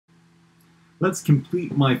Let's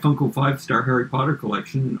complete my Funko 5-star Harry Potter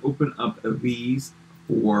collection and open up these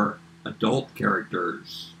for adult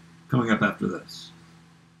characters. Coming up after this.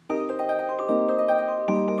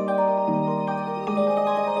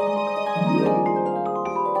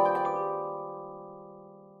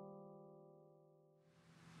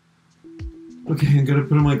 Okay, I'm gonna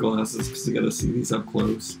put on my glasses because I gotta see these up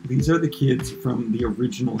close. These are the kids from the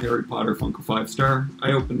original Harry Potter Funko 5-star.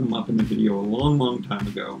 I opened them up in a video a long time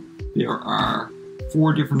ago. There are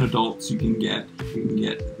 4 different adults you can get. You can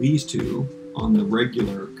get these 2 on the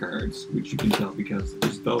regular cards, which you can tell because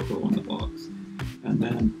there's Velcro on the box. And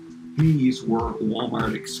then these were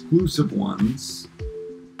Walmart exclusive ones.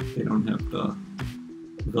 They don't have the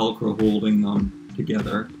Velcro holding them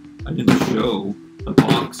together. I didn't show the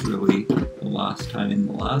box really the last time in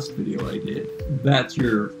the last video I did. That's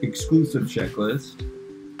your exclusive checklist.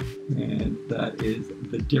 And that is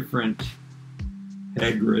the different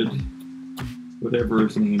Hagrid, whatever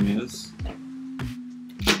his name is.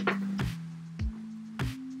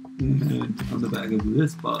 And on the back of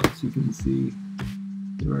this box, you can see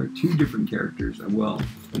there are 2 different characters. Well,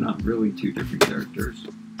 they're not really 2 different characters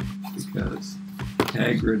because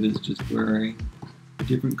Hagrid is just wearing a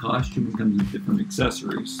different costume and comes with different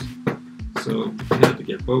accessories. So I had to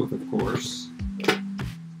get both, of course. And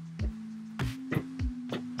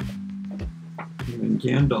then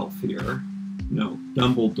Gandalf here. No,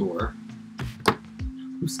 Dumbledore.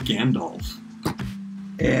 Who's Gandalf?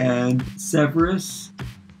 And Severus.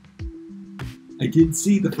 I did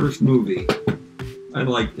see the first movie. I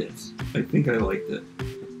liked it. I think I liked it.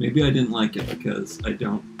 Maybe I didn't like it because I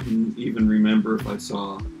don't even remember if I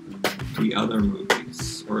saw the other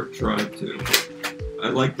movies or tried to. I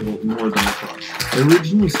liked it more than I thought. I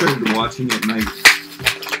originally started watching it and I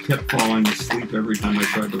kept falling asleep every time I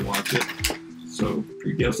tried to watch it. So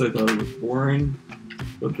I guess I thought it was boring.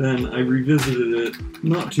 But then I revisited it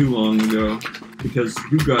not too long ago because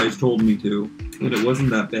you guys told me to, and it wasn't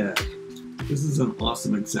that bad. This is an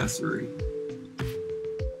awesome accessory.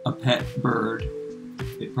 A pet bird.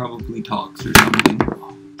 It probably talks or something.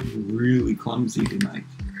 I'm really clumsy today.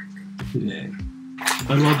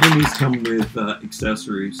 I love when these come with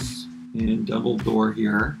accessories. And Dumbledore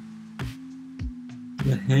here.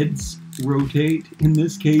 The heads rotate. In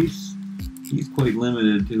this case, he's quite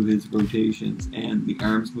limited to his rotations, and the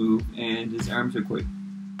arms move, and his arms are quite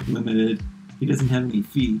limited. He doesn't have any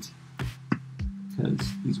feet because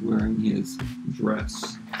he's wearing his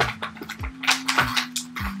dress.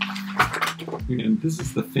 And this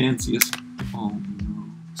is the fanciest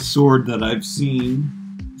sword that I've seen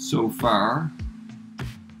so far.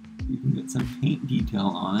 You can get some paint detail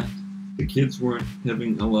on it. The kids weren't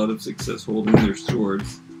having a lot of success holding their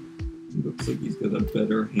swords. It looks like he's got a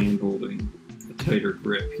better hand holding, a tighter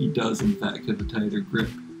grip. He does in fact have a tighter grip.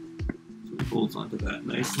 So he holds onto that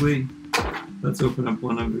nicely. Let's open up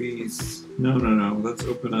one of these. No. Let's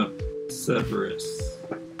open up Severus.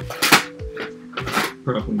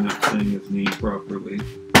 Probably not saying his name properly.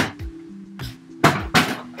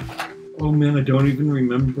 Oh man, I don't even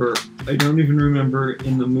remember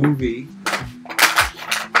in the movie.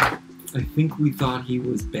 I think we thought he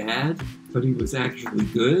was bad, but he was actually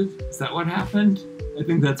good. Is that what happened? I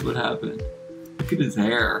think that's what happened. Look at his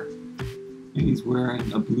hair. And he's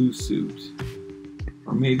wearing a blue suit.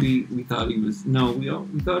 Or maybe we thought he was... No,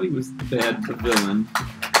 we thought he was the villain.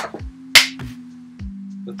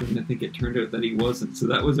 But then I think it turned out that he wasn't. So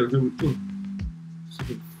that was a really... sort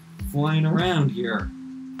of flying around here.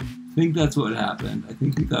 I think that's what happened. I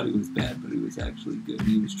think we thought he was bad, but he was actually good.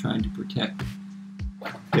 He was trying to protect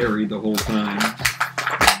Harry the whole time.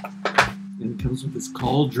 And it comes with this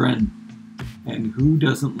cauldron. And who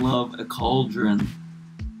doesn't love a cauldron?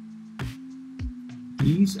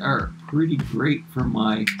 These are pretty great for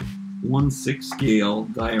my 1/6 scale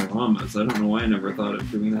dioramas. I don't know why I never thought of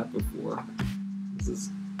doing that before. This is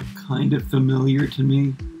kind of familiar to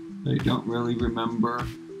me. I don't really remember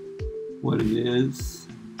what it is.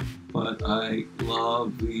 But I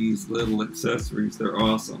love these little accessories. They're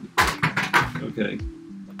awesome. Okay.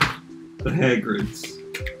 The Hagrids.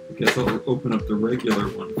 I guess I'll open up the regular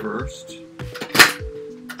one first.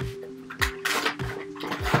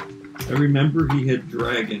 I remember he had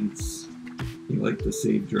dragons. He liked to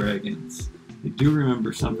save dragons. I do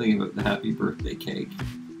remember something about the happy birthday cake.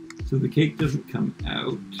 So the cake doesn't come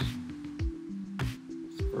out,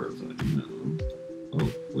 as far as I know. Oh,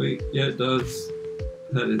 wait, yeah it does.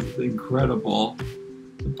 That is incredible.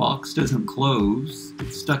 The box doesn't close.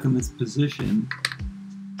 It's stuck in this position.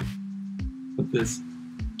 But this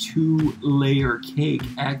 2-layer cake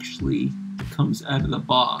actually comes out of the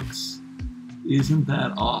box. Isn't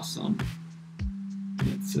that awesome?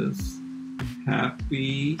 It says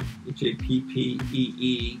Happy,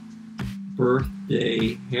 H-A-P-P-E-E,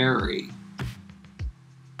 birthday, Harry.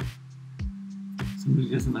 Somebody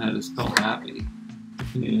doesn't know how to spell happy.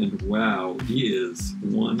 And wow, he is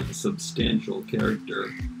one substantial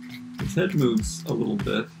character. His head moves a little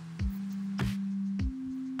bit.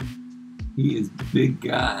 He is a big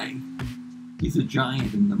guy. He's a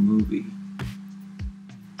giant in the movie.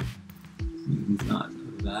 He's not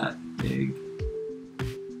that big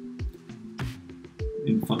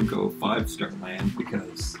in Funko 5-star land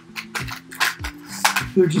because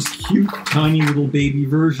they're just cute, tiny little baby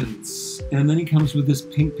versions. And then he comes with this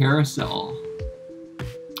pink parasol,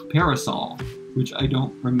 which I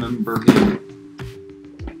don't remember him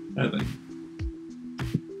having.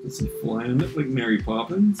 Does he fly on it like Mary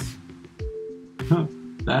Poppins? Huh.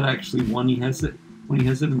 That actually, when he has it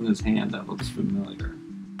in his hand, that looks familiar.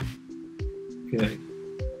 Okay,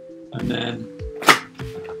 and then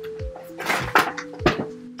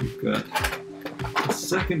we've got the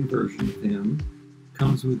second version of him.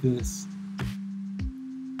 Comes with this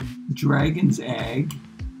dragon's egg.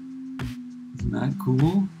 Isn't that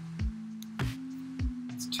cool?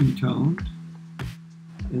 It's two-toned.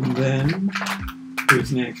 And then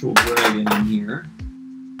there's an actual dragon in here.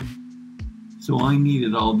 So I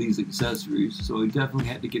needed all these accessories, so I definitely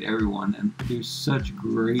had to get everyone, and there's such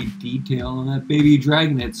great detail on that baby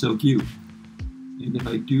dragon. It's so cute. And if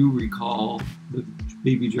I do recall, the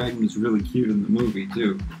baby dragon is really cute in the movie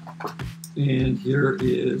too. And here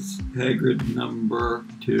is Hagrid number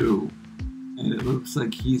 2. And it looks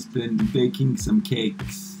like he's been baking some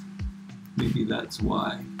cakes. Maybe that's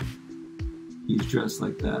why he's dressed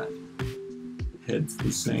like that. The head's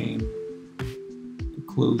the same. The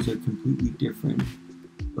clothes are completely different.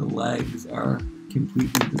 The legs are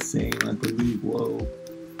completely the same, I believe. Whoa.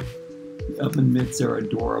 The oven mitts are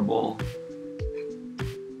adorable.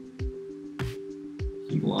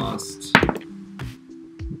 He lost.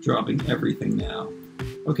 I'm dropping everything now.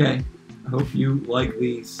 Okay, I hope you like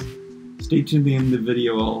these. Stay tuned to the end of the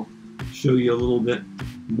video. I'll show you a little bit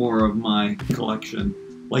more of my collection.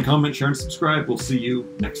 Like, comment, share, and subscribe. We'll see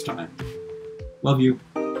you next time. Love you.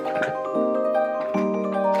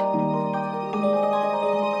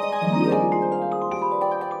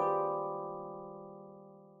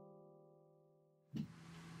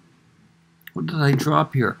 What did I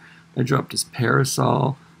drop here? I dropped his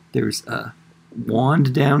parasol. There's a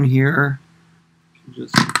wand down here.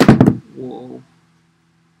 Just, whoa.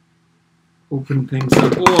 Open things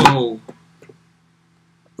up. Whoa!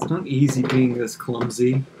 It's not easy being this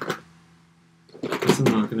clumsy. I guess I'm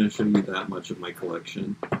not going to show you that much of my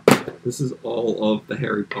collection. This is all of the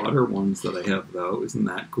Harry Potter ones that I have, though. Isn't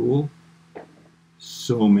that cool?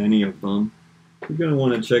 So many of them. You're going to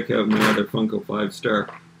want to check out my other Funko 5-star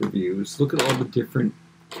reviews. Look at all the different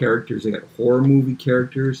characters. I got horror movie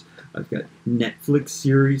characters. I've got Netflix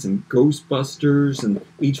series and Ghostbusters and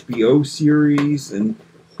HBO series and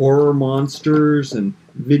horror monsters and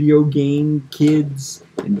video game kids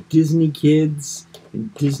and Disney kids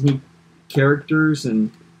and Disney characters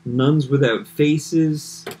and nuns without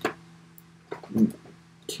faces and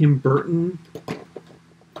Tim Burton.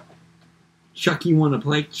 Chucky wanna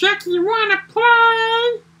play? Chucky wanna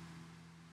play?